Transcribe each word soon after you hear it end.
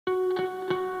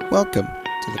Welcome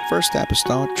to the First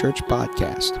Apostolic Church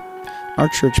Podcast. Our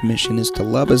church mission is to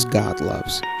love as God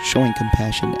loves, showing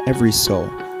compassion to every soul,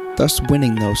 thus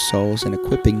winning those souls and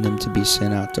equipping them to be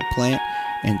sent out to plant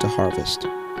and to harvest.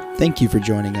 Thank you for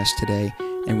joining us today,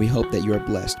 and we hope that you are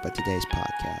blessed by today's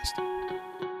podcast.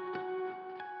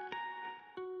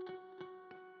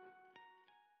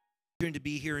 To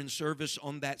be here in service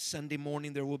on that Sunday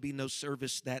morning. There will be no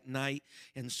service that night,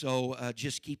 and so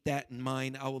just keep that in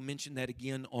mind. I will mention that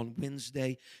again on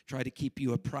Wednesday. Try to keep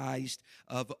you apprised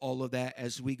of all of that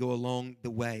as we go along the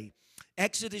way.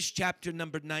 Exodus chapter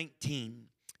number 19.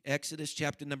 Exodus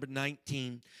chapter number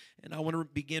 19, and I want to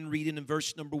begin reading in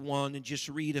verse number 1 and just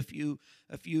read a few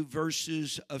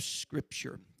verses of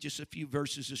Scripture. Just a few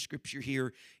verses of Scripture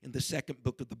here in the second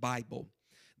book of the Bible.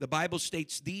 The Bible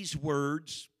states these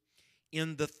words: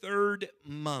 "In the third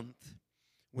month,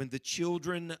 when the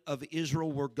children of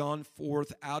Israel were gone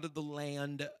forth out of the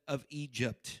land of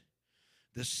Egypt,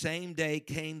 the same day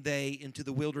came they into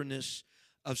the wilderness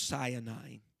of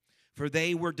Sinai. For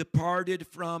they were departed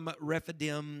from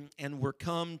Rephidim and were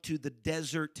come to the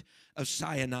desert of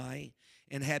Sinai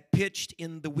and had pitched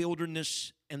in the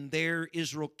wilderness, and there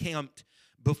Israel camped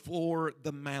before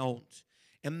the mount.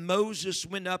 And Moses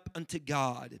went up unto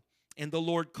God, and the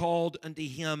Lord called unto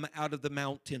him out of the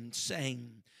mountain,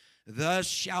 saying, Thus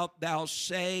shalt thou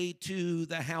say to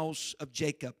the house of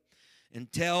Jacob,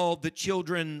 and tell the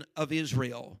children of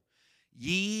Israel,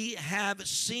 Ye have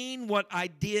seen what I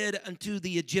did unto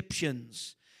the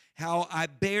Egyptians, how I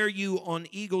bare you on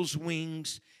eagle's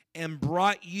wings, and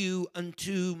brought you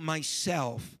unto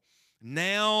myself.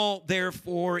 Now,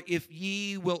 therefore, if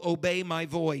ye will obey my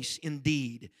voice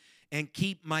indeed, and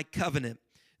keep my covenant,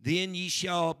 then ye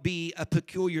shall be a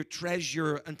peculiar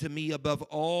treasure unto me above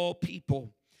all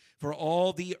people, for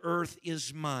all the earth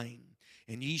is mine.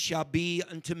 And ye shall be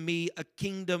unto me a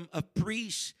kingdom of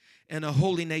priests and a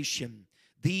holy nation.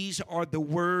 These are the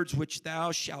words which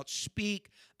thou shalt speak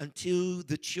unto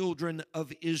the children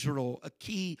of Israel." A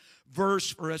key verse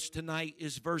for us tonight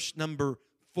is verse number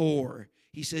 4.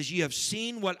 He says, "Ye have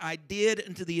seen what I did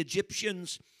unto the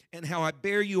Egyptians, and how I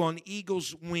bare you on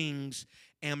eagle's wings,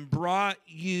 and brought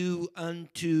you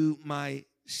unto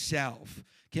myself."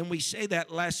 Can we say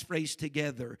that last phrase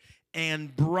together?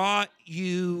 And brought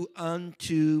you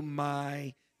unto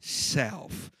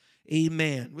myself.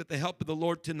 Amen. With the help of the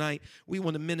Lord tonight, we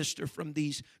want to minister from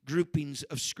these groupings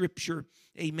of Scripture.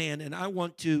 Amen. And I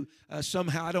want to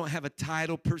somehow, I don't have a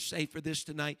title per se for this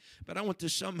tonight, but I want to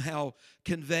somehow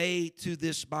convey to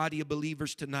this body of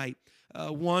believers tonight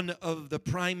one of the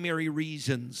primary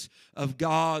reasons of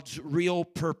God's real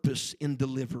purpose in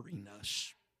delivering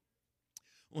us.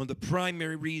 One of the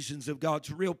primary reasons of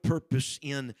God's real purpose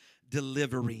in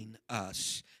delivering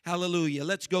us. Hallelujah.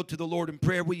 Let's go to the Lord in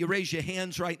prayer. Will you raise your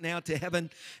hands right now to heaven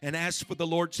and ask for the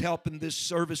Lord's help in this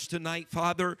service tonight?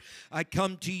 Father, I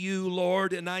come to you,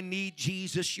 Lord, and I need,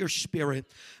 Jesus, your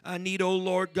Spirit. I need, oh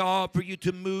Lord God, for you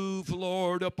to move,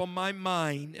 Lord, upon my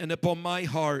mind and upon my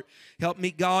heart. Help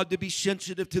me, God, to be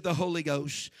sensitive to the Holy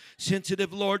Ghost.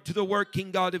 Sensitive, Lord, to the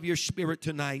working, God, of your Spirit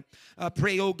tonight. I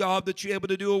pray, oh God, that you're able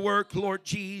to do a work, Lord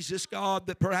Jesus, God,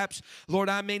 that perhaps, Lord,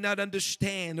 I may not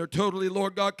understand or totally,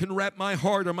 Lord God, can wrap my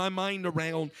heart or my mind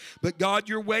around. But God,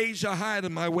 your ways are higher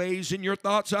than my ways, and your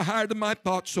thoughts are higher than my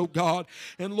thoughts, oh God.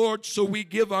 And Lord, so we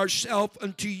give ourselves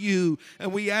unto you,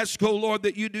 and we ask, oh Lord,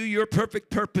 that you do your perfect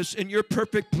purpose and your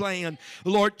perfect plan,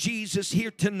 Lord Jesus, here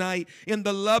tonight. In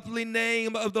the lovely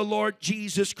name of the Lord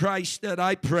Jesus Christ that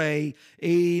I pray.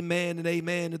 Amen and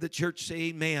amen. And the church say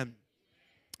amen.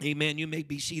 Amen. You may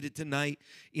be seated tonight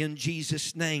in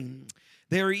Jesus' name.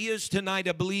 There he is tonight.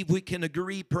 I believe we can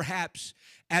agree perhaps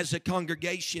as a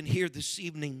congregation here this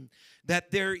evening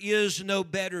that there is no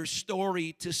better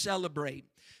story to celebrate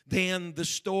than the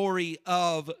story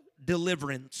of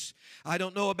deliverance. I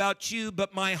don't know about you,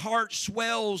 but my heart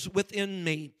swells within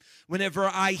me whenever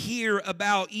I hear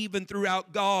about, even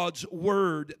throughout God's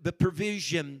word, the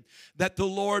provision that the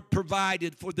Lord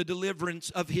provided for the deliverance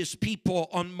of his people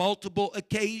on multiple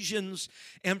occasions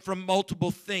and from multiple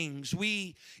things.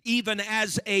 We, even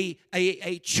as a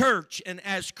church and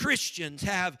as Christians,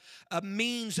 have a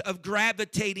means of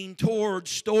gravitating towards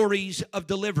stories of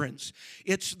deliverance.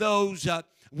 It's those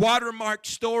watermark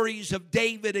stories of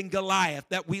David and Goliath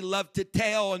that we love to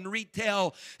tell and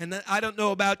retell. And I don't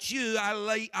know about you,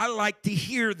 I like to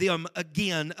hear them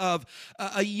again, of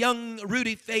a young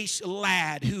ruddy-faced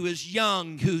lad who is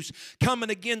young, who's coming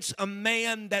against a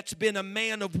man that's been a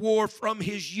man of war from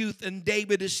his youth, and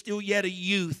David is still yet a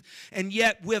youth. And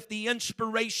yet with the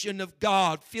inspiration of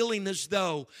God, feeling as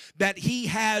though that he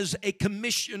has a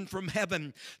commission from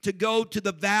heaven to go to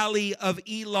the valley of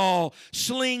Elah,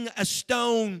 sling a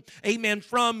stone, amen,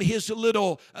 from his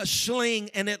little sling,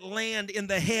 and it land in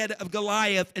the head of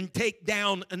Goliath and take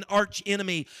down an arch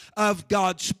enemy of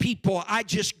God's people. I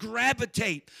just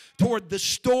gravitate toward the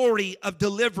story of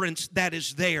deliverance that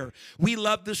is there. We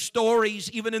love the stories,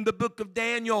 even in the book of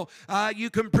Daniel. You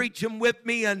can preach them with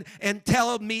me and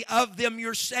tell me of them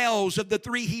yourselves, of the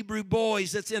 3 Hebrew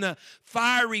boys that's in a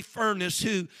fiery furnace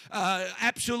who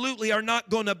absolutely are not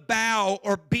going to bow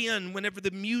or bend whenever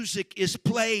the music is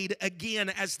played again,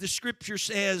 as the scripture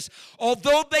says,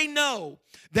 although they know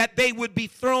that they would be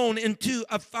thrown into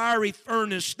a fiery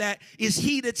furnace that is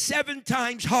heated 7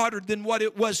 times hotter than what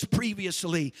it was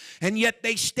previously. And yet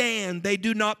they stand. They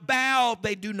do not bow.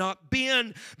 They do not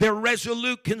bend. They're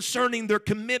resolute concerning their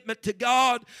commitment to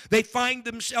God. They find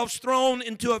themselves thrown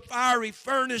into a fiery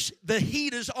furnace. The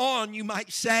heat is on, you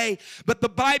might say. But the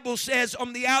Bible says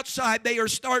on the outside they are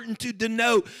starting to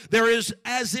denote there is,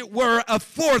 as it were, a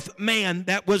 4th man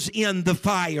that was in the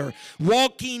fire,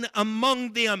 walking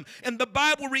among them. And the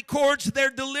Bible records their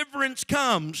deliverance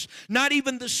comes. Not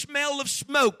even the smell of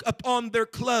smoke upon their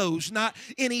clothes, not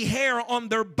any hair on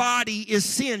their body is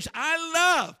singed. I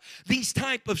love these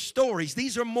type of stories.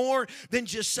 These are more than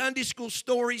just Sunday school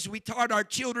stories we taught our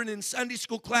children in Sunday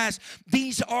school class.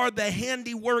 These are the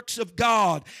handiworks of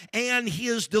God and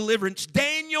his deliverance.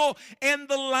 Daniel and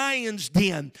the lion's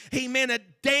den. Amen. A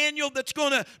Daniel that's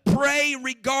going to pray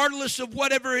regardless of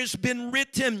whatever has been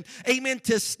written, amen,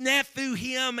 to snafu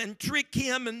him and trick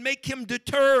him and make him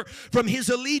deter from his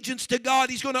allegiance to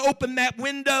God. He's going to open that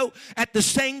window at the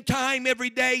same time every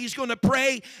day. He's going to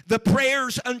pray the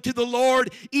prayers unto the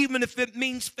Lord, even if it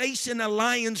means facing a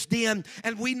lion's den.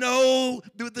 And we know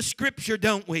the scripture,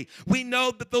 don't we? We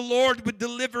know that the Lord would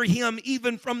deliver him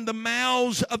even from the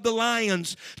mouths of the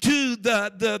lions, to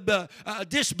the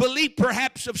disbelief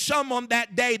perhaps of some on that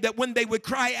day, that when they would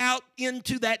cry out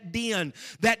into that den,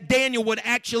 that Daniel would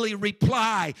actually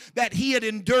reply that he had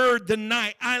endured the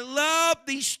night. I love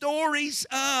these stories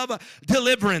of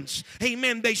deliverance.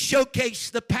 Amen. They showcase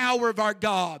the power of our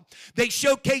God. They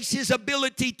showcase his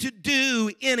ability to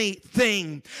do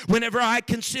anything. Whenever I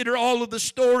consider all of the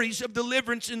stories of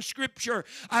deliverance in Scripture,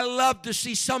 I love to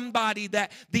see somebody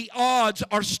that the odds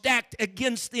are stacked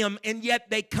against them and yet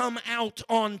they come out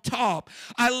on top.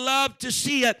 I love to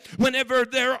see it whenever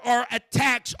there are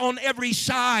attacks on every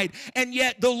side and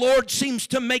yet the Lord seems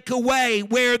to make a way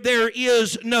where there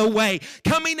is no way.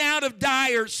 Coming out of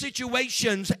dire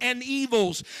situations and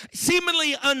evils,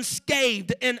 seemingly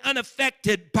unscathed and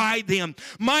unaffected by them.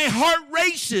 My heart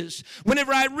races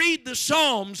whenever I read the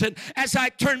Psalms, and as I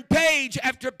turn page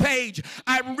after page,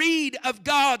 I read of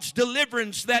God's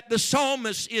deliverance that the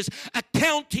psalmist is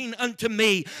accounting unto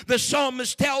me. The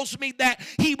psalmist tells me that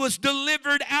he was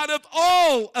delivered out of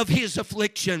all of his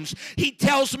afflictions. He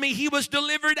tells me he was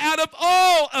delivered out of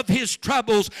all of his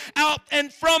troubles, out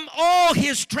and from all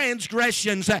his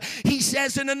transgressions. He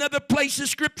says in another place of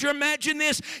Scripture, imagine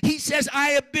this, he says, I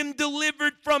have been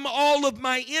delivered from all of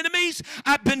my enemies.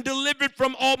 I've been delivered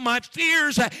from all my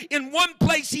fears. In one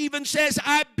place he even says,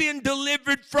 I've been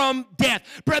delivered from death.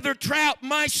 Brother Trout,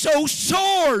 my soul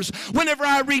soars whenever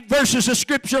I read verses of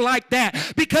Scripture like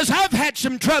that, because I've had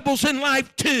some troubles in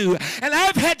life too, and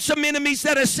I've had some enemies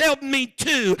that assailed me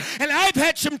too, and I've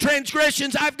had some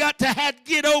transgressions I've got to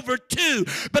get over too.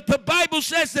 But the Bible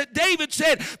says that David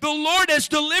said, the Lord has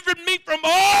delivered me from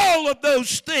all of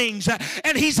those things,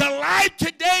 and he's alive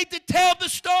today to tell the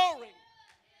story.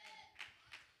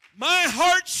 My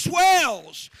heart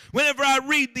swells whenever I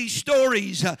read these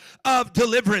stories of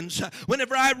deliverance.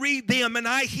 Whenever I read them and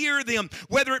I hear them,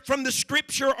 whether it's from the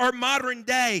Scripture or modern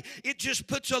day, it just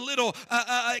puts a little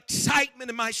excitement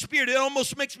in my spirit. It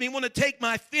almost makes me want to take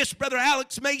my fist, Brother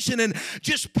Alex Mason, and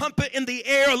just pump it in the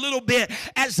air a little bit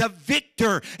as a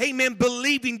victor. Amen.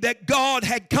 Believing that God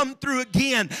had come through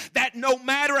again, that no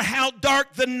matter how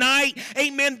dark the night,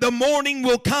 amen, the morning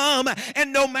will come,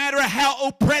 and no matter how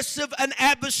oppressive an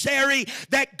adversary,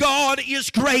 that God is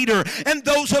greater. And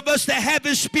those of us that have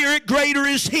his Spirit, greater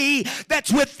is he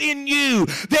that's within you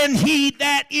than he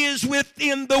that is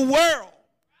within the world.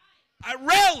 I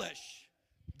relish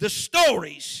the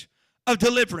stories of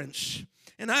deliverance.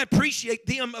 And I appreciate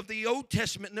them of the Old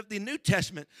Testament and of the New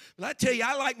Testament. But I tell you,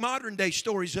 I like modern day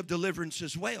stories of deliverance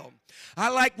as well. I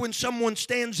like when someone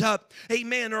stands up,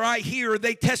 amen, or I hear, or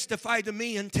they testify to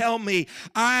me and tell me,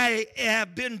 I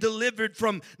have been delivered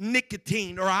from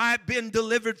nicotine, or I've been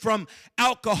delivered from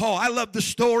alcohol. I love the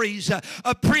stories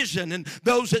of prison and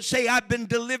those that say, I've been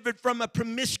delivered from a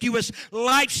promiscuous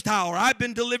lifestyle, or I've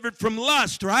been delivered from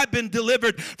lust, or I've been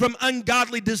delivered from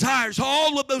ungodly desires.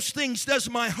 All of those things does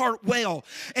my heart well.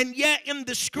 And yet in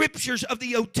the scriptures of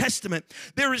the Old Testament,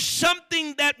 there is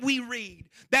something that we read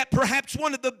that perhaps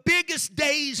one of the biggest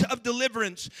days of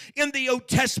deliverance in the Old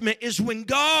Testament is when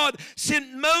God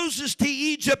sent Moses to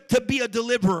Egypt to be a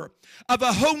deliverer of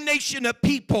a whole nation of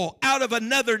people out of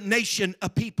another nation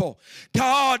of people.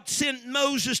 God sent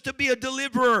Moses to be a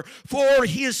deliverer for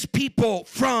his people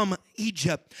from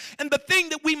Egypt. And the thing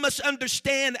that we must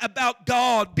understand about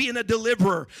God being a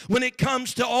deliverer when it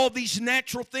comes to all these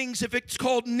natural things, if it's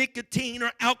called nicotine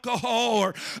or alcohol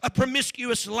or a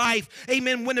promiscuous life,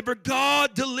 amen, whenever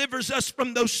God delivers us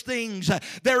from those things,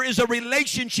 there is a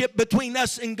relationship between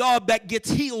us and God that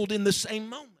gets healed in the same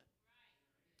moment.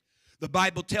 The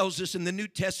Bible tells us in the New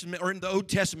Testament, or in the Old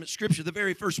Testament scripture, the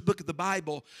very first book of the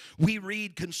Bible, we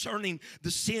read concerning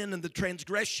the sin and the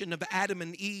transgression of Adam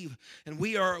and Eve. And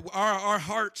our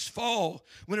hearts fall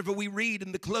whenever we read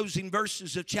in the closing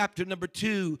verses of chapter number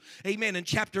 2, amen, and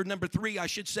chapter number 3, I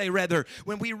should say rather,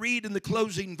 when we read in the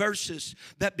closing verses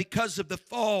that because of the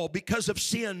fall, because of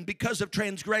sin, because of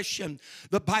transgression,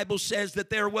 the Bible says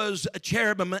that there was a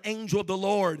cherubim, an angel of the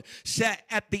Lord, sat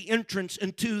at the entrance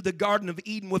into the Garden of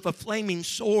Eden with a flaming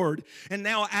sword. And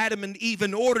now Adam and Eve,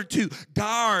 in order to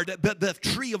guard the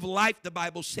tree of life, the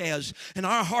Bible says, and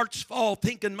our hearts fall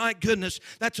thinking, my goodness,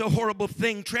 that's a horrible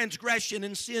thing. Transgression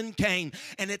and sin came,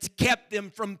 and it's kept them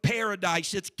from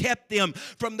paradise. It's kept them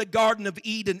from the Garden of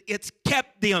Eden. It's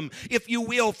kept them, if you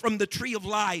will, from the tree of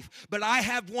life. But I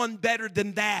have one better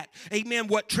than that. Amen.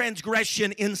 What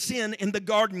transgression and sin in the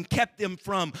garden kept them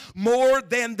from, more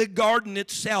than the garden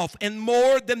itself and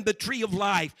more than the tree of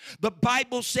life. The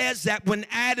Bible says that when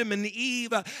Adam and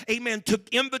Eve, amen, took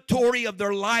inventory of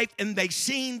their life and they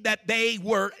seen that they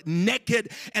were naked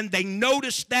and they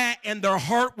noticed that and their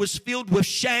heart was filled with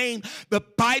shame, the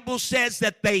Bible says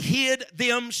that they hid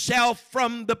themselves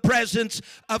from the presence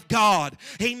of God.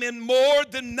 Amen. More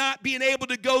than not being able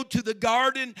to go to the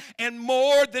garden and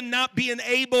more than not being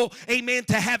able, amen,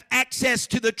 to have access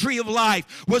to the tree of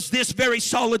life was this very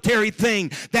solitary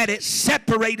thing, that it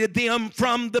separated them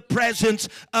from the presence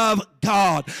of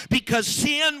God. Because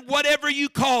sin, whatever you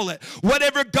call it,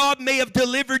 whatever God may have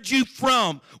delivered you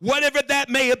from, whatever that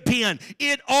may have been,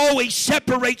 it always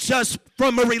separates us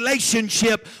from a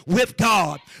relationship with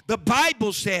God. The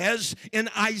Bible says in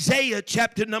Isaiah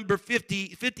chapter number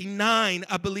 59,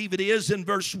 I believe it is, in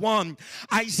verse 1,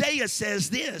 Isaiah says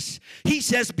this. He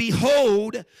says,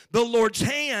 behold, the Lord's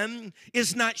hand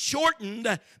is not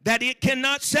shortened that it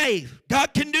cannot save.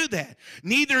 God can do that.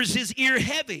 Neither is his ear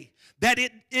heavy that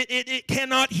it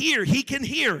cannot hear. He can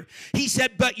hear. He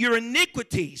said, but your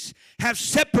iniquities have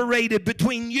separated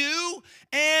between you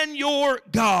and your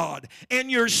God,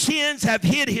 and your sins have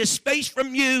hid his face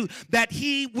from you that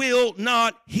he will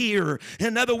not hear.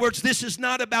 In other words, this is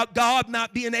not about God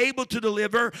not being able to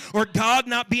deliver, or God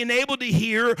not being able to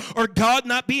hear, or God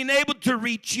not being able to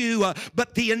reach you,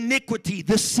 but the iniquity,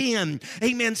 the sin,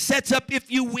 amen, sets up,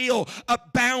 if you will, a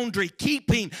boundary,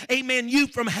 keeping, amen, you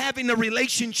from having a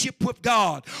relationship with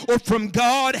God, or from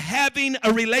God having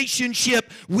a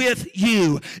relationship with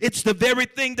you. It's the very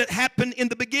thing that happened in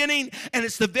the beginning, and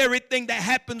it's the very thing that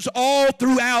happens all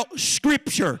throughout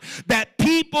Scripture, that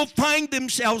people find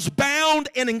themselves bound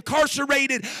and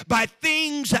incarcerated by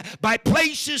things, by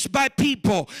places, by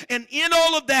people. And in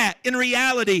all of that, in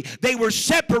reality, they were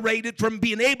separated from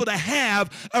being able to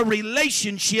have a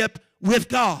relationship with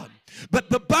God. But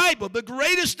the Bible, the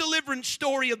greatest deliverance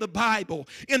story of the Bible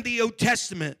in the Old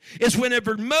Testament, is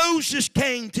whenever Moses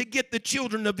came to get the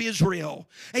children of Israel,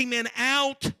 amen,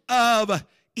 out of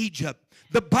Egypt.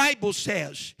 The Bible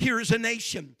says, here is a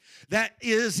nation that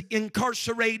is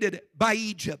incarcerated by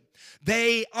Egypt.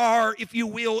 They are, if you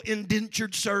will,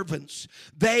 indentured servants.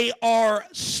 They are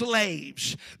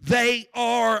slaves. They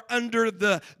are under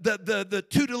the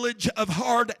tutelage of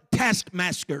hard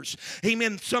taskmasters.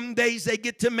 Amen. Some days they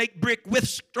get to make brick with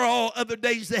straw. Other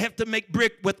days they have to make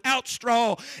brick without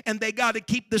straw. And they got to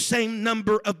keep the same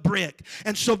number of brick.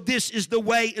 And so this is the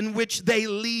way in which they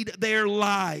lead their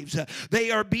lives.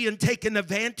 They are being taken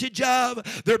advantage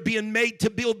of. They're being made to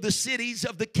build the cities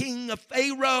of the king of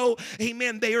Pharaoh.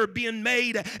 Amen. They are being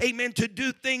made, amen, to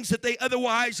do things that they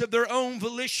otherwise of their own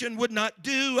volition would not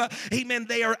do. Amen.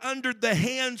 They are under the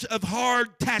hands of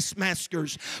hard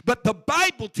taskmasters. But the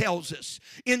Bible tells us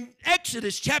in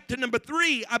Exodus chapter number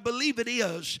 3, I believe it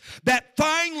is, that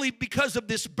finally, because of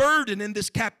this burden and this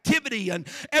captivity and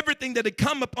everything that had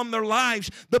come upon their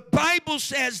lives, the Bible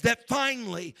says that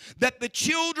finally that the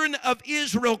children of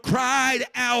Israel cried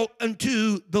out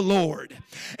unto the Lord.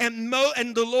 And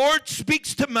the Lord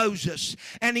speaks to Moses,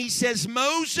 and he says,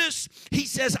 Moses, he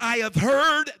says, I have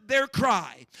heard their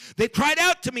cry. They cried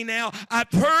out to me now.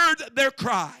 I've heard their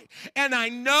cry, and I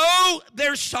know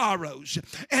their sorrows,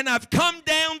 and I've come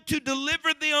down to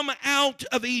deliver them out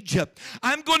of Egypt.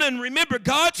 I'm going to remember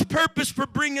God's purpose for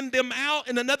bringing them out.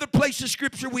 In another place of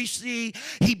Scripture we see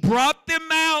he brought them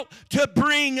out to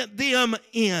bring them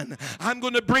in. I'm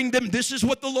going to bring them. This is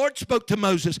what the Lord spoke to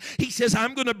Moses. He says,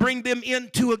 I'm going to bring them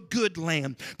into a good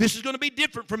land. This is going to be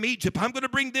different from Egypt. I'm going to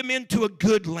bring them into a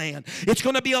good land. It's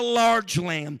going to be a large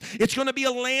land. It's going to be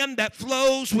a land that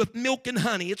flows with milk and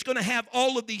honey. It's going to have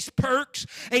all of these perks.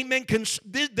 Amen.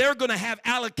 They're going to have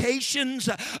allocations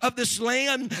of this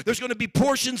land. There's going to be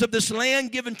portions of this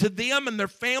land given to them and their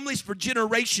families for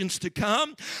generations to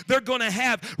come. They're going to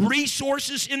have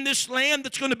resources in this land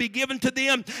that's going to be given to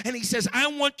them. And he says, I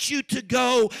want you to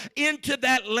go into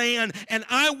that land, and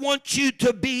I want you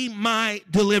to be my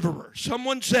deliverer.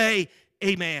 Someone say,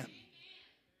 amen.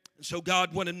 And so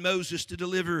God wanted Moses to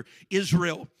deliver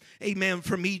Israel, amen,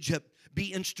 from Egypt,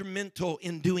 be instrumental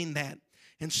in doing that.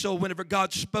 And so whenever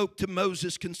God spoke to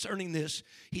Moses concerning this,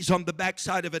 he's on the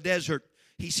backside of a desert.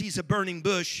 He sees a burning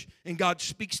bush, and God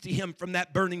speaks to him from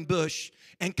that burning bush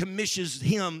and commissions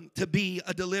him to be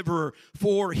a deliverer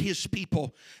for his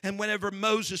people. And whenever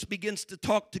Moses begins to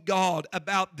talk to God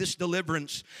about this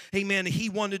deliverance, amen, he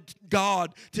wanted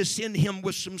God to send him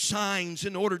with some signs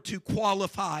in order to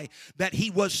qualify that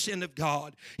he was sent of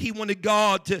God. He wanted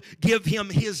God to give him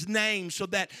his name so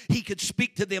that he could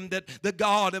speak to them that the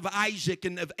God of Isaac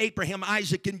and of Abraham,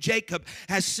 Isaac, and Jacob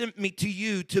has sent me to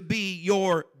you to be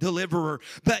your deliverer.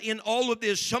 But in all of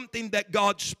this, something that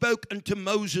God spoke unto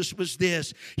Moses was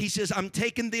this. He says, I'm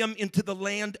taking them into the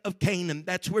land of Canaan.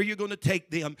 That's where you're going to take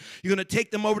them. You're going to take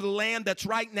them over to the land that's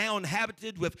right now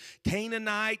inhabited with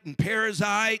Canaanite and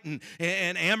Perizzite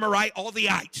and Amorite, all the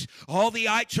ites. All the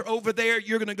ites are over there.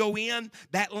 You're going to go in.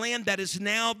 That land that is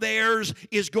now theirs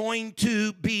is going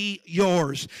to be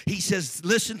yours. He says,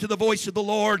 listen to the voice of the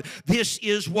Lord. This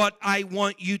is what I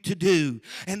want you to do.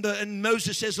 And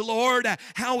Moses says, Lord,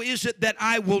 how is it that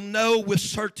I will know with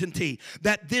certainty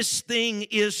that this thing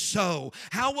is so?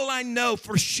 How will I know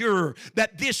for sure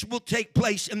that this will take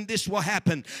place and this will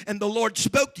happen? And the Lord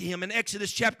spoke to him in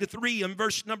Exodus chapter 3 and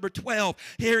verse number 12.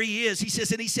 Here he is. He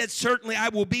says, and he said, certainly I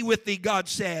will be with thee, God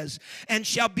says, and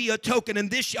shall be a token,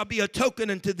 and this shall be a token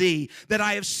unto thee that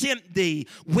I have sent thee.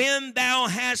 When thou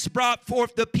hast brought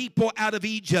forth the people out of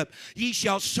Egypt, ye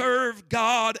shall serve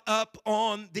God up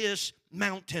on this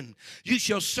mountain. You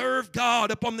shall serve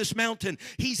God up on this mountain.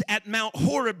 He's at Mount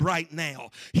Horeb right now.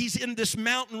 He's in this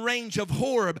mountain range of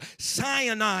Horeb,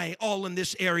 Sinai, all in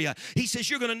this area. He says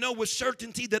you're going to know with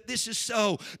certainty that this is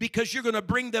so because you're going to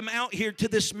bring them out here to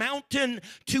this mountain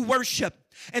to worship.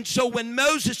 And so when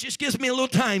Moses, just gives me a little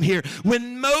time here,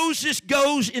 when Moses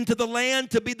goes into the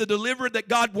land to be the deliverer that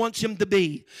God wants him to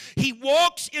be, he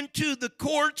walks into the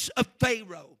courts of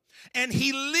Pharaoh and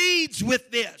he leads with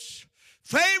this.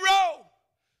 Pharaoh,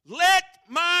 let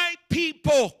my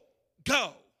people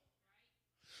go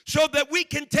so that we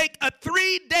can take a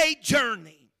 3-day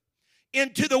journey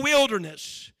into the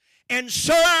wilderness and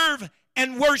serve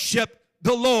and worship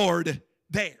the Lord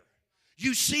there.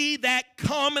 You see that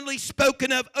commonly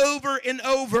spoken of over and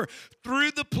over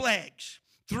through the plagues,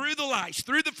 through the lice,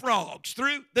 through the frogs,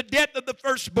 through the death of the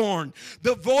firstborn.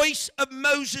 The voice of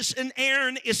Moses and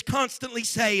Aaron is constantly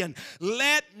saying,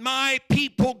 let my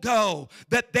people go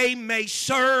that they may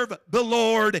serve the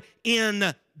Lord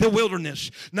in the wilderness.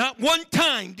 Not one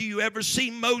time do you ever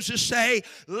see Moses say,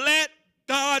 let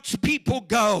God's people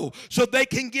go so they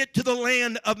can get to the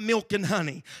land of milk and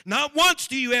honey. Not once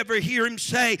do you ever hear him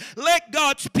say, let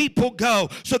God's people go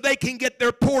so they can get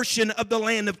their portion of the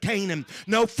land of Canaan.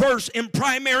 No, first and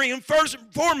primary and first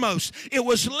and foremost, it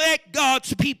was let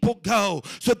God's people go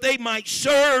so they might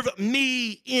serve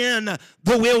me in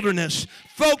the wilderness.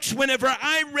 Folks, whenever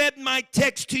I read my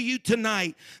text to you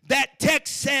tonight, that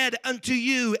text said unto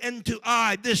you and to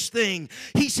I this thing.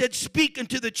 He said, speak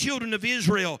unto the children of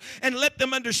Israel and let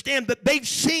them understand that they've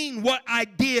seen what I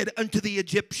did unto the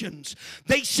Egyptians.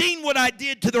 They've seen what I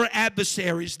did to their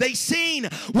adversaries. They've seen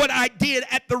what I did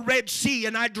at the Red Sea,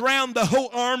 and I drowned the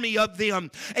whole army of them.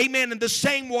 Amen. In the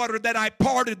same water that I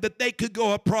parted that they could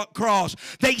go across.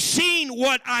 They seen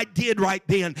what I did right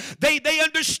then. They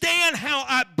understand how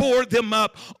I bore them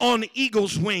up on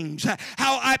eagle's wings,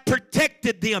 how I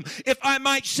protected them. If I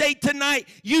might say tonight,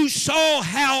 you saw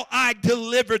how I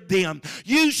delivered them.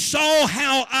 You saw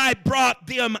how I brought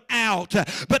them out.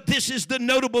 But this is the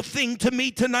notable thing to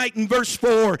me tonight in verse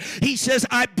 4. He says,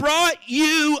 I brought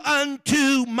you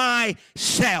unto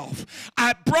myself.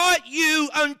 I brought you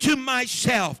unto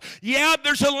myself. Yeah,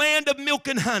 there's a land of milk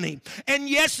and honey. And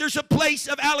yes, there's a place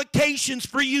of allocations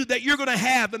for you that you're going to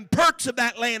have, and perks of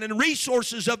that land and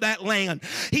resources of that land.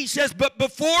 He says, but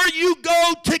before you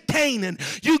go to Canaan,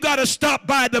 you got to stop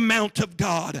by the Mount of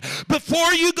God.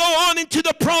 Before you go on into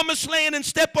the promised land and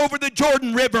step over the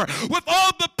Jordan River with all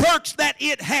the perks that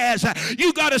it has,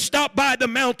 you got to stop by the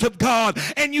Mount of God,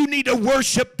 and you need to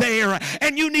worship there,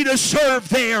 and you need to serve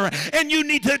there, and you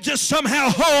need to just somehow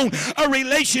hone a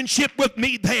relationship with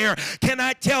me there. Can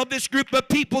I tell this group of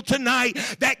people tonight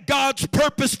that God's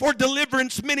purpose for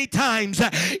deliverance many times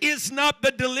is not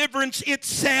the deliverance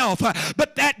itself,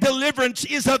 but that deliverance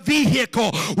is a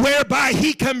vehicle whereby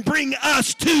he can bring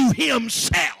us to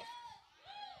himself.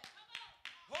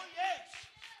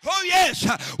 Oh, yes.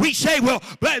 We say, well,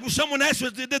 someone asks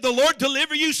us, did the Lord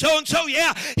deliver you so-and-so?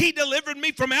 Yeah, he delivered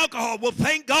me from alcohol. Well,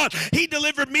 thank God. He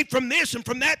delivered me from this and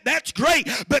from that. That's great.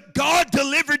 But God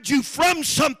delivered you from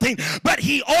something, but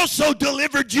he also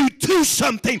delivered you to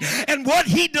something. And what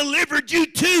he delivered you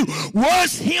to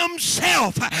was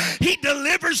himself. He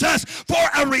delivers us for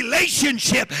a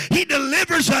relationship. He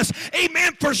delivers us,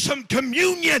 amen, for some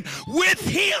communion with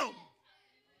him.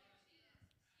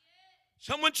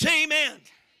 Someone say amen.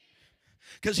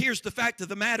 Because here's the fact of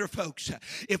the matter, folks.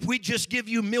 If we just give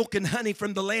you milk and honey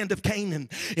from the land of Canaan,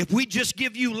 if we just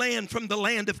give you land from the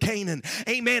land of Canaan,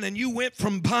 amen, and you went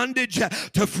from bondage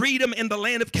to freedom in the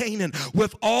land of Canaan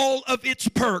with all of its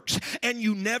perks, and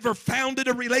you never founded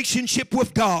a relationship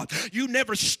with God, you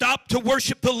never stopped to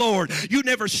worship the Lord, you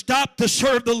never stopped to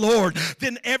serve the Lord,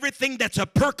 then everything that's a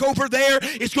perk over there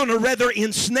is going to rather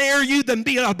ensnare you than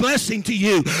be a blessing to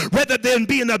you. Rather than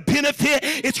being a benefit,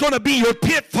 it's going to be your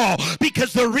pitfall.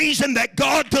 Because the reason that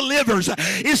God delivers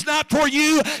is not for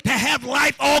you to have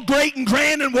life all great and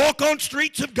grand and walk on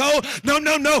streets of gold. No,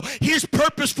 no, no. His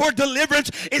purpose for deliverance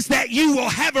is that you will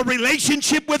have a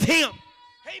relationship with him.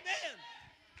 Amen.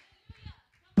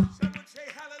 Someone say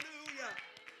hallelujah.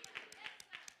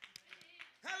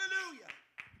 Hallelujah.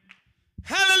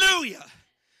 Hallelujah.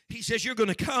 He says you're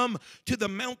going to come to the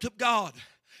Mount of God.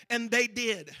 And they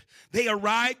did. They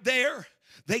arrived there.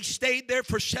 They stayed there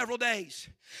for several days.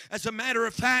 As a matter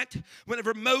of fact,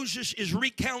 whenever Moses is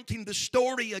recounting the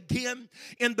story again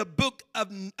in the book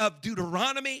of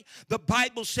Deuteronomy, the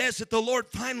Bible says that the Lord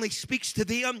finally speaks to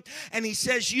them, and he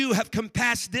says, you have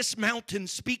compassed this mountain,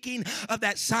 speaking of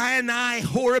that Sinai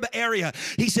Horeb area.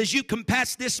 He says, you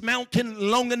compassed this mountain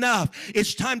long enough.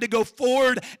 It's time to go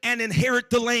forward and inherit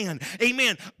the land.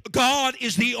 Amen. God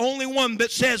is the only one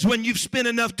that says when you've spent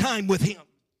enough time with him.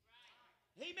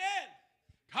 Amen.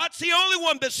 God's the only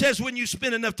one that says when you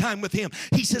spend enough time with him.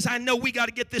 He says, I know we got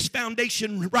to get this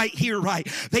foundation right here right.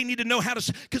 They need to know how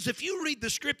to, because if you read the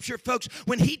scripture, folks,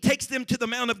 when he takes them to the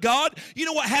Mount of God, you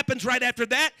know what happens right after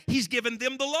that? He's given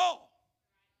them the law.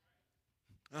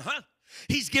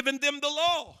 He's given them the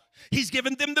law. He's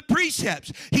given them the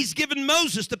precepts. He's given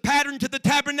Moses the pattern to the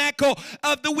tabernacle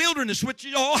of the wilderness, which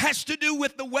all has to do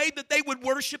with the way that they would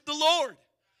worship the Lord.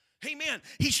 Amen.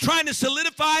 He's trying to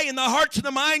solidify in the hearts and the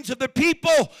minds of the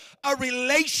people a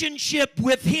relationship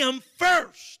with him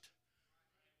first.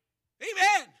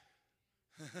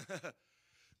 Amen.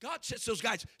 God sets those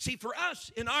guides. See, for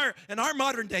us, in our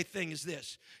modern day thing is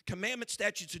this: commandments,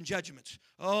 statutes, and judgments.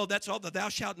 Oh, that's all the thou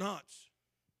shalt nots.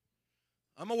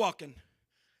 I'm a walking.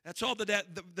 That's all the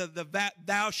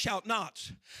thou shalt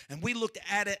nots. And we look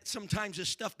at it sometimes as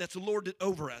stuff that's lorded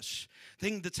over us,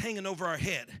 thing that's hanging over our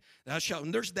head. Thou shalt,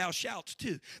 and there's thou shalts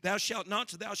too. Thou shalt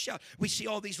nots, thou shalt. We see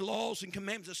all these laws and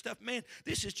commandments and stuff. Man,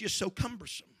 this is just so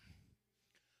cumbersome.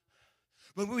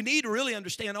 But we need to really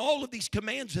understand all of these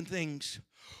commands and things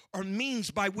are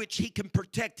means by which he can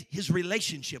protect his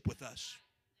relationship with us.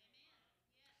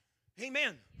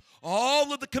 Amen.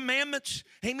 All of the commandments,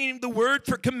 meaning the word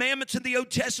for commandments in the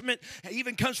Old Testament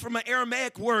even comes from an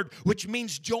Aramaic word which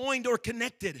means joined or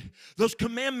connected. Those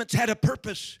commandments had a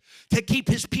purpose to keep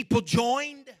his people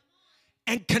joined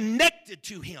and connected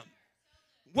to him.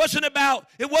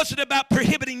 It wasn't about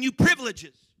prohibiting you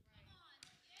privileges.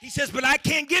 He says, but I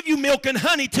can't give you milk and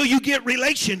honey till you get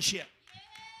relationship.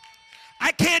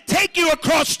 I can't take you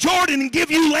across Jordan and give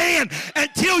you land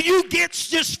until you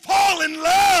just fall in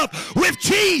love with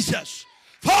Jesus.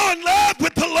 Fall in love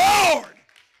with the Lord.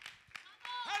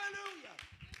 Hallelujah.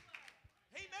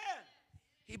 Amen.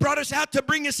 He brought us out to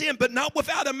bring us in, but not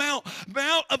without a mount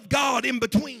of God in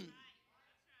between.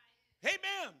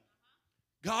 Amen.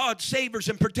 God savors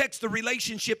and protects the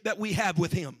relationship that we have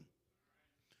with him.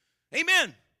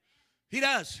 Amen. He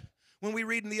does. When we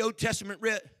read in the Old Testament,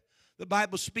 the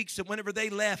Bible speaks that whenever they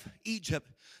left Egypt,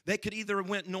 they could either have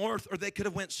went north or they could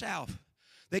have went south.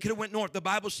 They could have went north. The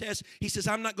Bible says, he says,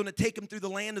 I'm not going to take them through the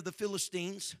land of the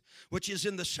Philistines, which is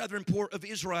in the southern part of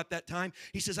Israel at that time.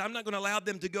 He says, I'm not going to allow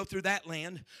them to go through that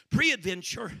land.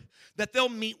 Pre-adventure, that they'll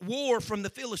meet war from the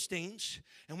Philistines.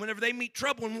 And whenever they meet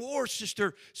trouble and war,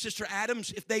 Sister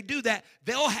Adams, if they do that,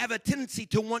 they'll have a tendency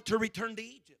to want to return to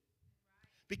Egypt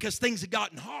because things have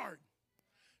gotten hard.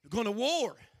 They're going to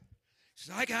war. He's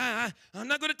like, I'm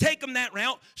not going to take them that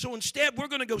route. So instead, we're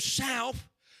going to go south,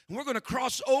 and we're going to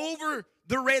cross over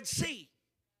the Red Sea.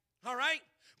 All right?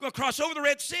 We're going to cross over the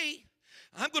Red Sea.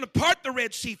 I'm going to part the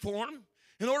Red Sea for them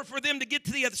in order for them to get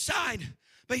to the other side.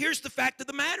 But here's the fact of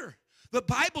the matter. The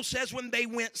Bible says when they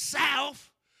went south,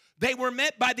 they were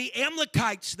met by the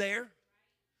Amalekites there,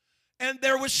 and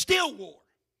there was still war.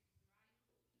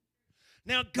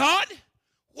 Now, God,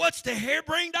 what's the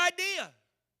harebrained idea?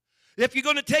 If you're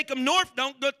going to take them north,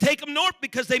 don't go take them north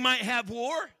because they might have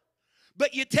war.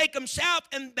 But you take them south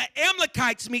and the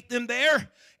Amalekites meet them there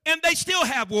and they still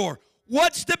have war.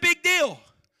 What's the big deal?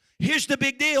 Here's the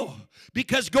big deal.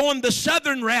 Because going the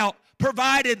southern route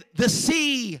provided the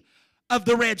sea of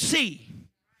the Red Sea.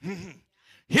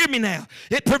 Hear me now.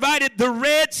 It provided the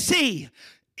Red Sea.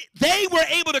 They were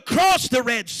able to cross the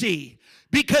Red Sea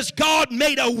because God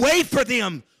made a way for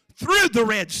them through the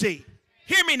Red Sea.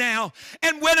 Hear me now.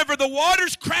 And whenever the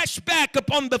waters crashed back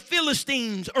upon the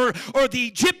Philistines or the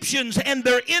Egyptians and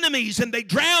their enemies and they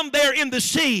drowned there in the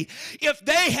sea, if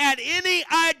they had any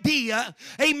idea,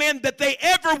 amen, that they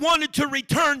ever wanted to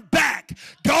return back,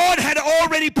 God had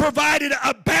already provided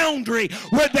a boundary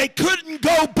where they couldn't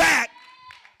go back.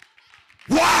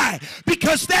 Why?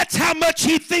 Because that's how much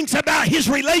he thinks about his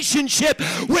relationship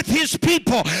with his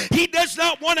people. He does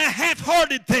not want a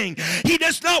half-hearted thing. He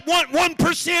does not want 1%,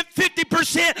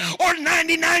 50%, or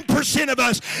 99% of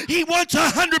us. He wants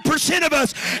 100% of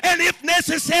us. And if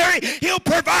necessary, he'll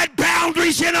provide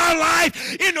boundaries in our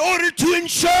life in order to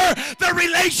ensure the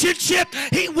relationship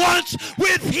he wants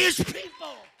with his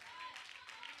people.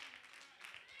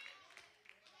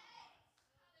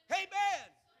 Amen.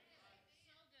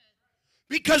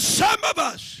 Because some of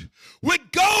us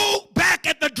would go back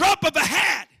at the drop of a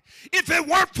hat if it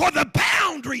weren't for the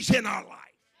boundaries in our life.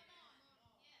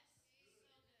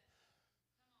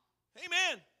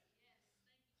 Amen.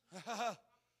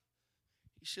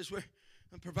 He says,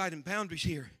 I'm providing boundaries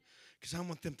here because I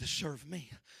want them to serve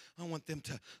me. I want them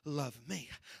to love me.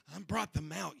 I brought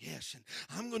them out, yes, and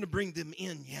I'm going to bring them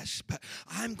in, yes, but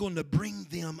I'm going to bring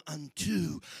them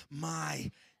unto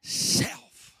myself.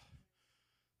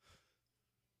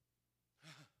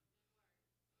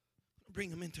 Bring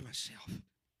them into myself.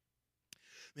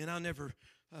 Man, I'll never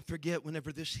forget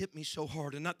whenever this hit me so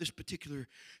hard, and not this particular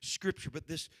scripture, but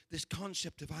this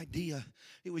concept of idea.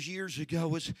 It was years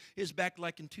ago. It was back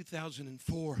like in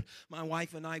 2004. My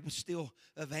wife and I was still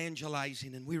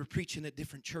evangelizing, and we were preaching at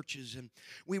different churches, and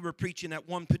we were preaching at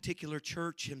one particular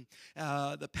church, and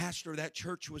the pastor of that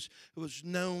church was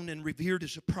known and revered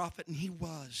as a prophet, and he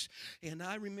was. And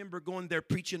I remember going there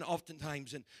preaching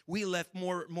oftentimes, and we left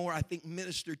more I think,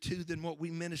 ministered to than what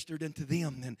we ministered into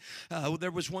them. And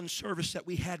there was one service that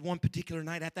we had one particular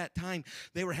night. At that time,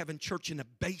 they were having church in a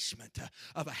basement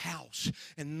of a house.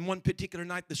 And one particular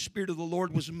night, the Spirit of the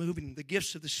Lord was moving. The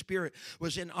gifts of the Spirit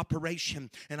was in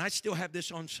operation. And I still have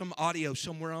this on some audio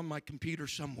somewhere on my computer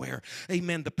somewhere.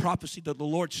 Amen. The prophecy that the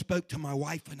Lord spoke to my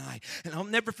wife and I. And I'll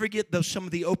never forget those some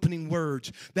of the opening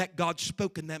words that God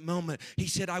spoke in that moment. He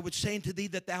said, I would say unto thee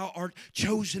that thou art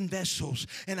chosen vessels.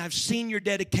 And I've seen your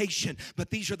dedication.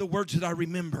 But these are the words that I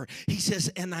remember. He says,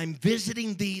 and I'm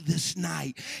visiting thee this night.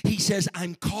 He says,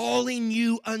 I'm calling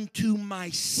you unto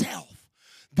myself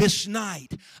this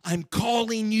night. I'm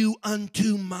calling you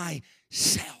unto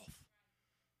myself.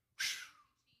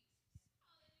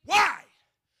 Why?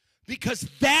 Because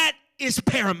that is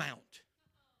paramount.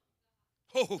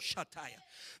 Oh, Shataya.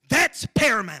 That's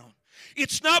paramount.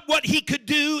 It's not what he could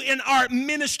do in our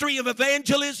ministry of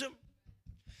evangelism.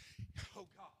 Oh,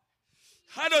 God.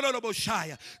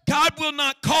 God will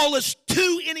not call us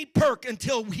to any perk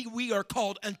until we are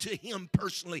called unto him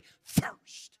personally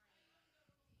first.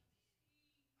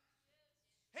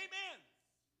 Amen.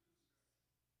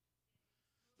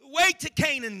 The way to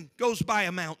Canaan goes by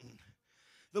a mountain.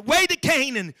 The way to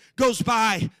Canaan goes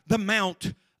by the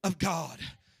mount of God.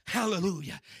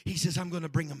 Hallelujah. He says, I'm going to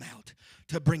bring them out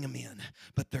to bring them in.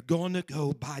 But they're going to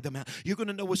go by the mount. You're going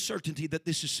to know with certainty that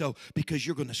this is so because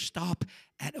you're going to stop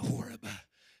at Horeb.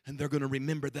 And they're going to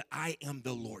remember that I am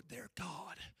the Lord their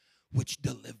God, which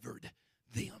delivered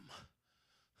them.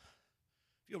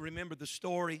 If you'll remember the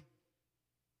story,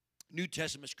 New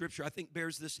Testament scripture, I think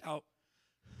bears this out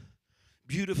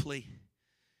beautifully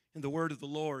in the word of the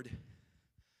Lord.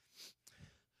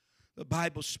 The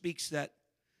Bible speaks that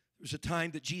there was a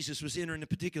time that Jesus was entering a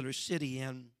particular city,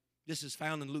 and this is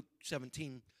found in Luke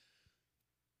 17.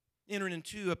 Entering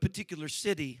into a particular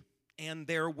city, and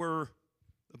there were,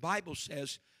 the Bible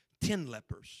says, 10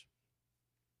 lepers.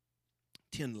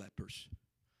 10 lepers.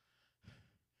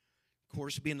 Of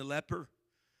course, being a leper,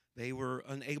 they were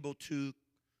unable to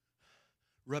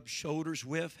rub shoulders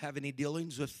with, have any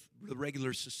dealings with the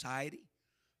regular society,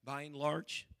 by and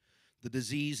large. The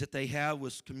disease that they had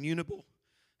was communicable.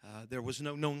 There was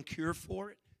no known cure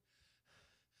for it.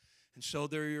 And so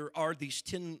there are these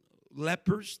 10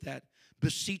 lepers that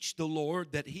beseech the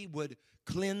Lord that he would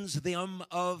cleanse them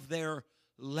of their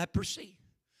leprosy.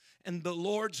 And the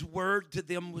Lord's word to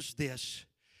them was this.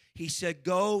 He said,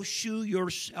 go shew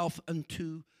yourself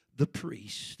unto the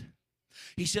priest.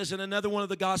 He says in another one of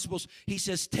the Gospels, he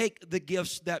says, take the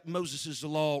gifts that Moses'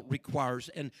 law requires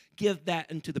and give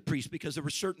that unto the priest, because there were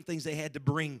certain things they had to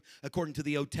bring according to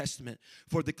the Old Testament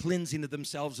for the cleansing of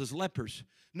themselves as lepers.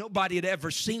 Nobody had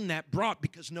ever seen that brought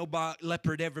because no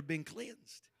leper had ever been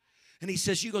cleansed. And he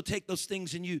says, you go take those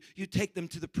things and you take them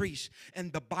to the priest.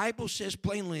 And the Bible says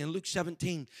plainly in Luke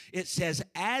 17, it says,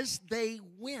 as they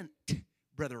went,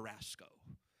 Brother Rasco,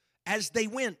 as they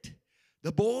went,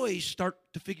 the boys start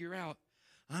to figure out,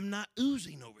 I'm not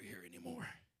oozing over here anymore.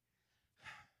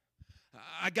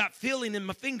 I got feeling in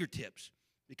my fingertips,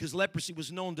 because leprosy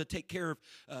was known to take care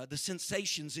of the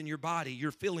sensations in your body,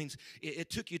 your feelings. It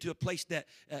took you to a place that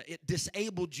it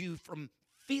disabled you from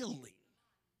feeling.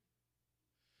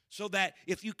 So that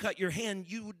if you cut your hand,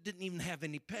 you didn't even have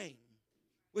any pain,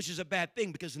 which is a bad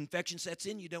thing because infection sets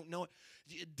in, you don't know it.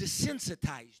 It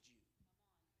desensitized you.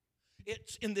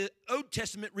 It's in the Old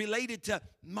Testament related to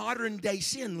modern day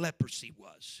sin, leprosy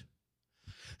was.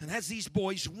 And as these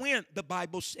boys went, the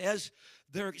Bible says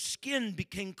their skin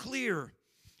became clear.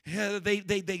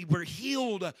 They were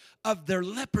healed of their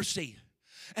leprosy.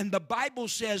 And the Bible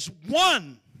says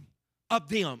one of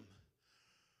them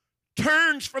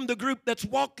turns from the group that's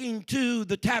walking to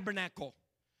the tabernacle,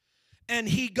 and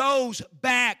he goes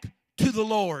back to the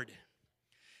Lord.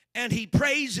 And he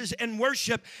praises and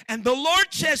worship. And the Lord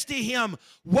says to him,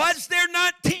 was there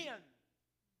not 10?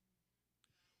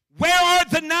 Where are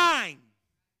the 9?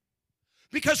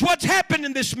 Because what's happened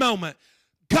in this moment?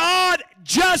 God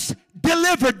just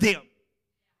delivered them.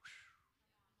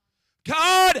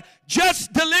 God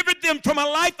just delivered them from a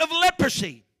life of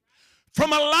leprosy,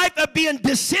 from a life of being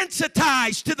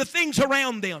desensitized to the things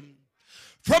around them,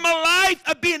 from a life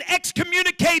of being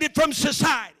excommunicated from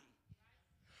society,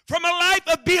 from a life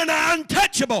of being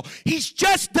untouchable. He's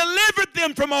just delivered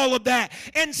them from all of that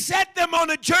and set them on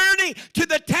a journey to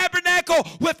the tabernacle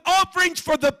with offerings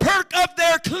for the perk of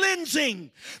their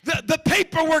cleansing. The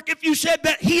paperwork, if you said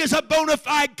that he is a bona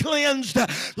fide cleansed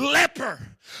leper.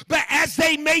 But as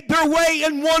they made their way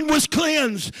and one was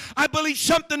cleansed, I believe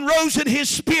something rose in his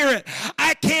spirit.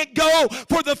 I can't go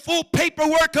for the full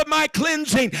paperwork of my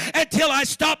cleansing until I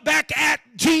stop back at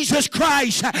Jesus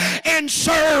Christ and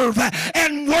serve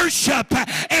and worship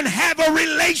and have a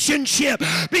relationship,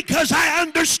 because I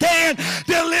understand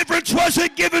deliverance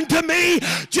wasn't given to me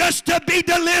just to be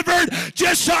delivered,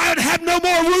 just so I'd have no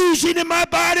more wounding in my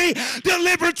body.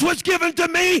 Deliverance was given to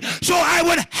me so I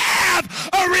would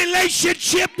have a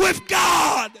relationship with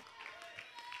God.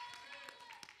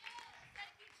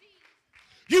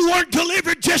 You weren't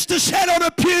delivered just to sit on a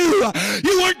pew.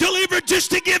 You weren't delivered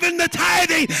just to give in the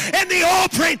tithing and the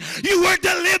offering. You were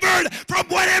delivered from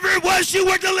whatever it was you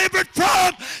were delivered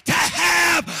from to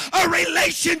have a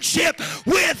relationship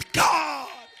with God.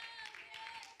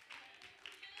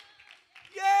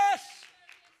 Yes.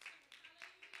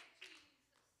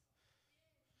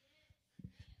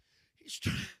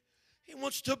 He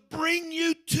wants to bring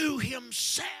you to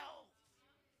himself.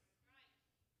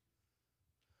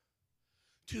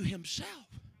 to himself.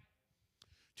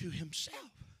 To himself.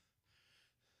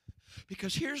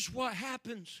 Because here's what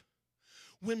happens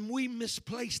when we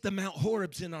misplace the Mount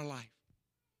Horebs in our life.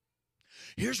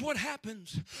 Here's what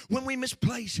happens when we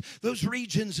misplace those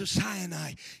regions of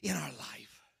Sinai in our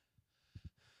life.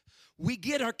 We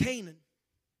get our Canaan.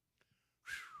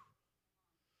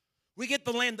 We get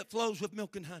the land that flows with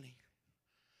milk and honey.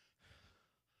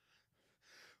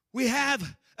 We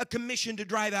have a commission to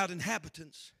drive out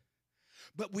inhabitants,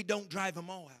 but we don't drive them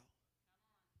all out.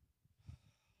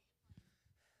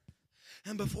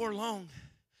 And before long,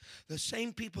 the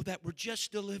same people that were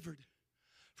just delivered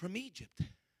from Egypt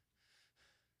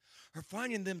are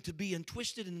finding them to be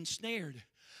twisted and ensnared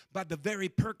by the very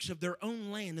perks of their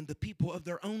own land and the people of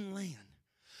their own land.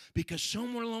 Because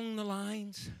somewhere along the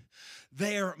lines,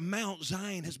 their Mount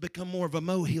Zion has become more of a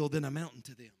molehill than a mountain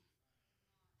to them.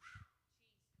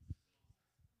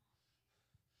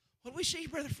 What do we see,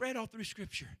 Brother Fred, all through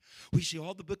Scripture? We see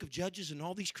all the book of Judges and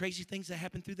all these crazy things that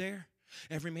happen through there.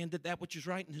 Every man did that which is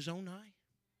right in his own eye.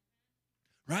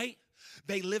 Right?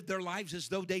 They lived their lives as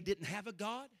though they didn't have a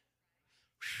God.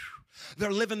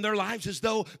 They're living their lives as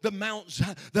though the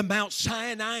Mount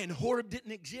Sinai and Horeb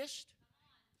didn't exist.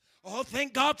 Oh,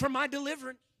 thank God for my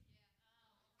deliverance.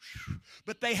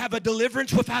 But they have a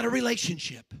deliverance without a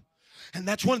relationship. And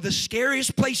that's one of the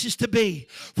scariest places to be,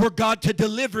 for God to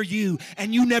deliver you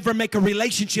and you never make a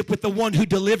relationship with the one who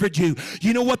delivered you.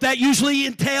 You know what that usually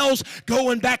entails?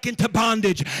 Going back into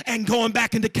bondage and going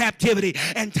back into captivity.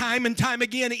 And time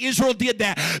again, Israel did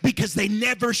that because they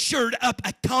never shored up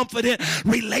a confident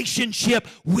relationship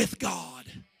with God.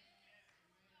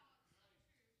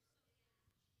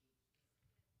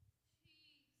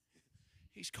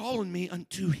 He's calling me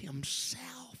unto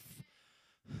himself.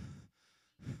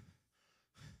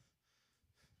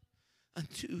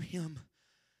 Unto himself.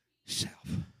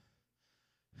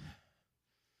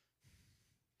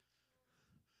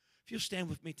 If you'll stand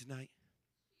with me tonight.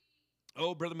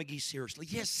 Oh, Brother McGee, seriously.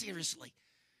 Yes, seriously.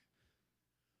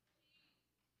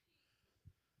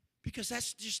 Because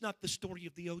that's just not the story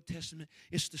of the Old Testament.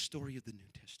 It's the story of the New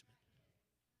Testament.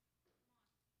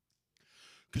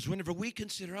 Because whenever we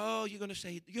consider, oh, you're going to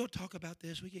say, you'll talk about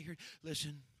this. We get here.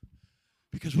 Listen.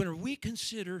 Because whenever we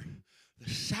consider the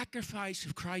sacrifice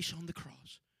of Christ on the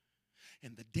cross,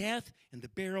 and the death and the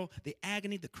burial, the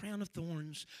agony, the crown of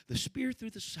thorns, the spear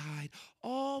through the side,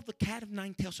 all the cat of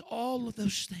nine tails, all of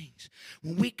those things,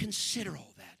 when we consider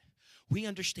all that, we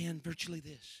understand virtually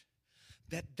this,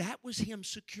 that was him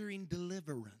securing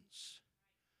deliverance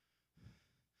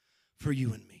for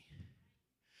you and me.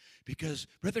 Because,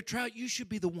 Brother Trout, you should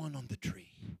be the one on the tree,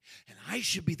 and I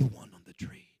should be the one on the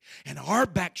tree. And our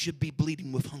back should be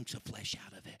bleeding with hunks of flesh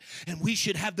out of it. And we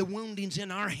should have the woundings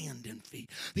in our hand and feet.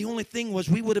 The only thing was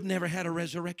we would have never had a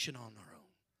resurrection on our own.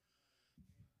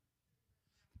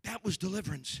 That was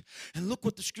deliverance. And look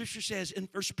what the Scripture says in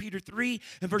 1 Peter 3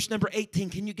 and verse number 18.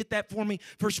 Can you get that for me?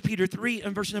 1 Peter 3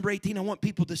 and verse number 18. I want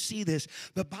people to see this.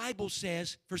 The Bible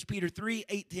says, 1 Peter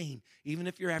 3:18. Even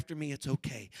if you're after me, it's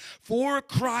okay. For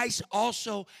Christ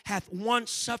also hath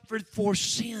once suffered for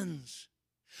sins,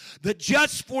 the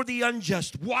just for the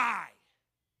unjust. Why?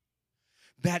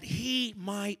 That he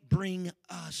might bring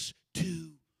us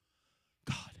to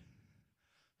God.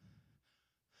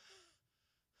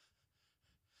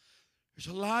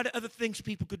 There's a lot of other things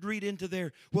people could read into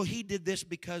there. Well, he did this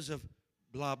because of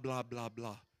blah, blah, blah,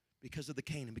 blah. Because of the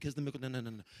Canaan, because of the milk.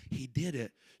 No. He did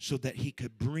it so that he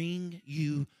could bring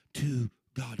you to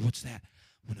God. What's that?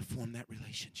 I want to form that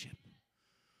relationship.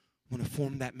 I want to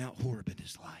form that Mount Horeb in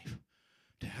his life.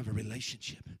 To have a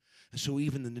relationship. And so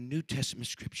even in the New Testament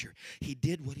Scripture, he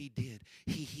did what he did.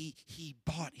 He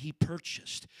bought, he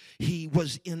purchased. He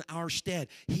was in our stead.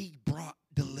 He brought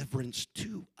deliverance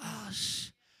to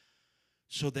us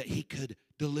so that he could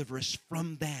deliver us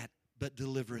from that, but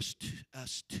deliver us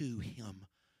to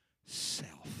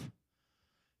himself.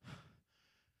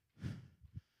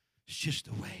 It's just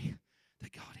the way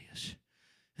that God is.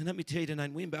 And let me tell you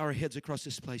tonight, we bow our heads across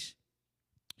this place.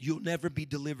 You'll never be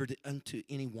delivered unto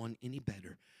anyone any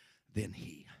better than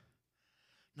he.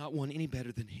 Not one any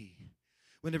better than he.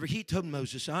 Whenever he told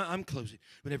Moses, I'm closing.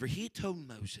 Whenever he told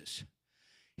Moses,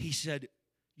 he said,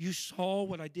 you saw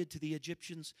what I did to the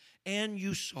Egyptians, and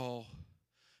you saw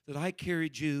that I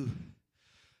carried you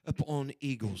upon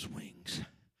eagle's wings.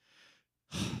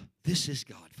 This is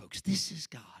God, folks. This is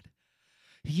God.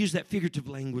 He used that figurative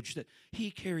language that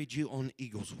he carried you on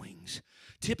eagle's wings.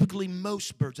 Typically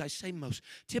most birds, I say most,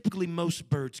 typically most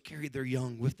birds carry their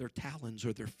young with their talons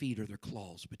or their feet or their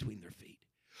claws between their feet.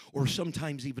 Or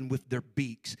sometimes even with their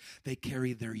beaks, they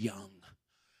carry their young.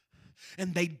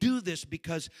 And they do this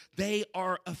because they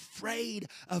are afraid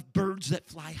of birds that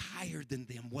fly higher than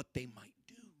them, what they might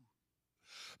do.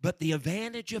 But the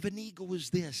advantage of an eagle is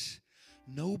this: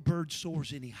 no bird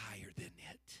soars any higher than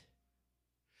it.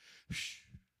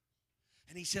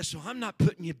 And he says, so I'm not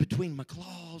putting you between my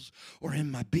claws or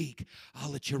in my beak.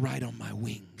 I'll let you ride on my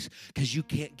wings, because you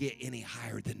can't get any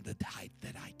higher than the height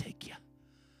that I take you.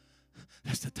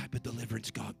 That's the type of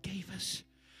deliverance God gave us.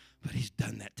 But he's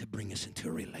done that to bring us into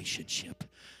a relationship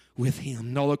with him.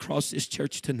 And all across this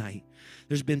church tonight,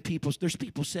 there's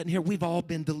people sitting here. We've all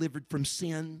been delivered from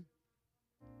sin.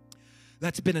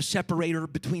 That's been a separator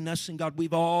between us and God.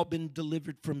 We've all been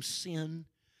delivered from sin.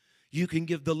 You can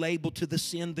give the label to the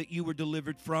sin that you were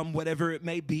delivered from, whatever it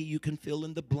may be. You can fill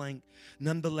in the blank.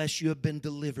 Nonetheless, you have been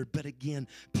delivered. But again,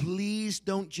 please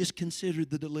don't just consider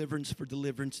the deliverance for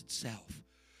deliverance itself.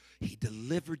 He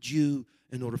delivered you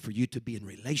in order for you to be in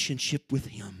relationship with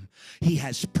him. He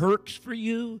has perks for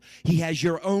you. He has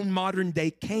your own modern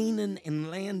day Canaan and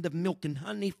land of milk and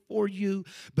honey for you.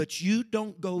 But you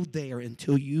don't go there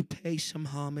until you pay some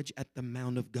homage at the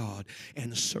Mount of God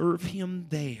and serve him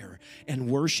there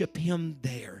and worship him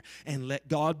there, and let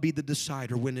God be the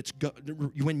decider when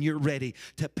you're ready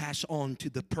to pass on to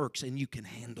the perks, and you can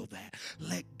handle that.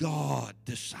 Let God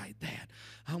decide that.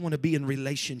 I want to be in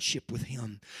relationship with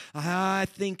him. I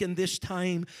think in this time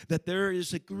that there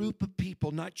is a group of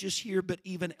people, not just here but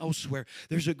even elsewhere,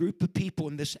 there's a group of people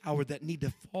in this hour that need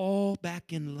to fall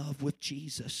back in love with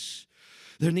Jesus.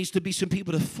 There needs to be some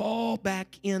people to fall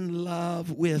back in love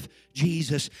with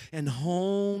Jesus and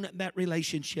hone that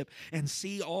relationship and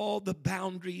see all the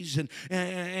boundaries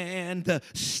and the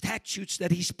statutes that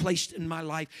he's placed in my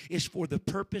life is for the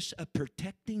purpose of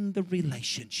protecting the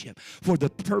relationship, for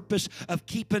the purpose of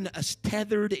keeping us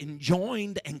tethered and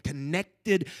joined and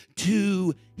connected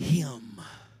to him.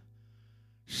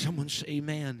 Someone say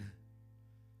amen.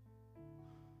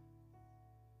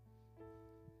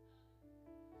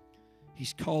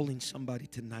 He's calling somebody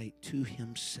tonight to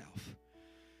himself.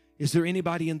 Is there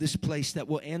anybody in this place that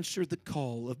will answer the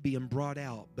call of being brought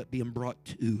out, but being brought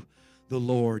to the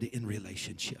Lord in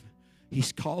relationship?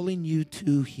 He's calling you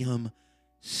to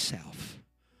himself.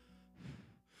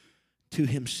 To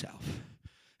himself.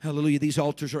 Hallelujah. These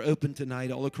altars are open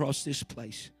tonight all across this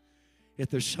place.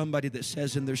 If there's somebody that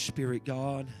says in their spirit,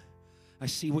 God, I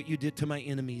see what you did to my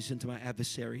enemies and to my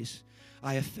adversaries.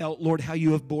 I have felt, Lord, how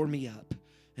you have borne me up.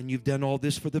 And you've done all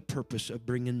this for the purpose of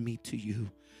bringing me to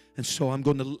you. And so I'm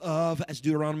going to love, as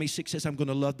Deuteronomy 6 says, I'm going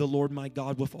to love the Lord my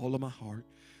God with all of my heart,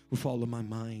 with all of my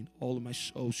mind, all of my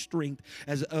soul, strength,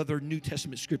 as other New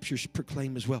Testament scriptures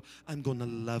proclaim as well. I'm going to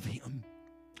love him.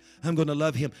 I'm going to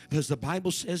love him because the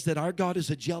Bible says that our God is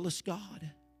a jealous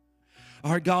God.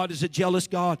 Our God is a jealous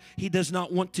God. He does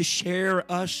not want to share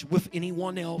us with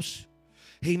anyone else.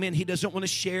 Amen. He doesn't want to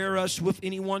share us with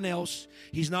anyone else.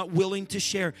 He's not willing to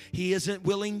share. He isn't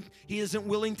willing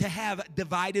to have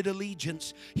divided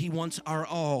allegiance. He wants our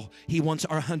all. He wants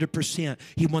our 100%.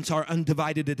 He wants our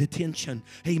undivided attention.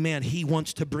 Amen. He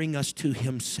wants to bring us to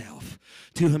himself.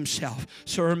 To himself.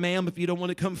 Sir or ma'am, if you don't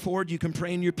want to come forward, you can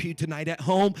pray in your pew tonight at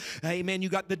home. Amen. You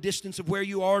got the distance of where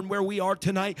you are and where we are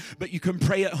tonight, but you can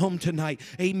pray at home tonight.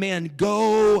 Amen.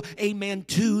 Go, amen,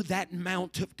 to that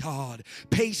Mount of God.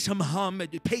 Pay some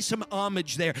homage. Pay some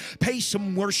homage there. Pay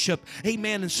some worship.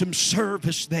 Amen. And some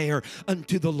service there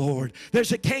unto the Lord.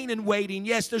 There's a Canaan waiting.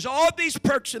 Yes, there's all these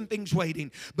perks and things waiting.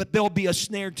 But there'll be a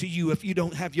snare to you if you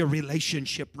don't have your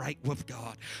relationship right with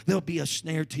God. There'll be a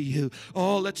snare to you.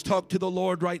 Oh, let's talk to the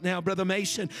Lord right now. Brother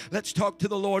Mason, let's talk to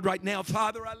the Lord right now.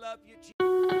 Father, I love you.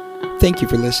 Thank you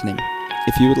for listening.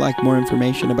 If you would like more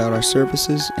information about our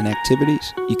services and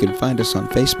activities, you can find us on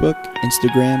Facebook,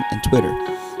 Instagram, and Twitter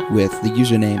with the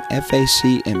username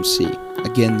FACMC.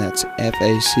 Again, that's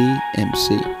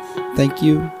FACMC. Thank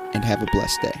you, and have a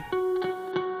blessed day.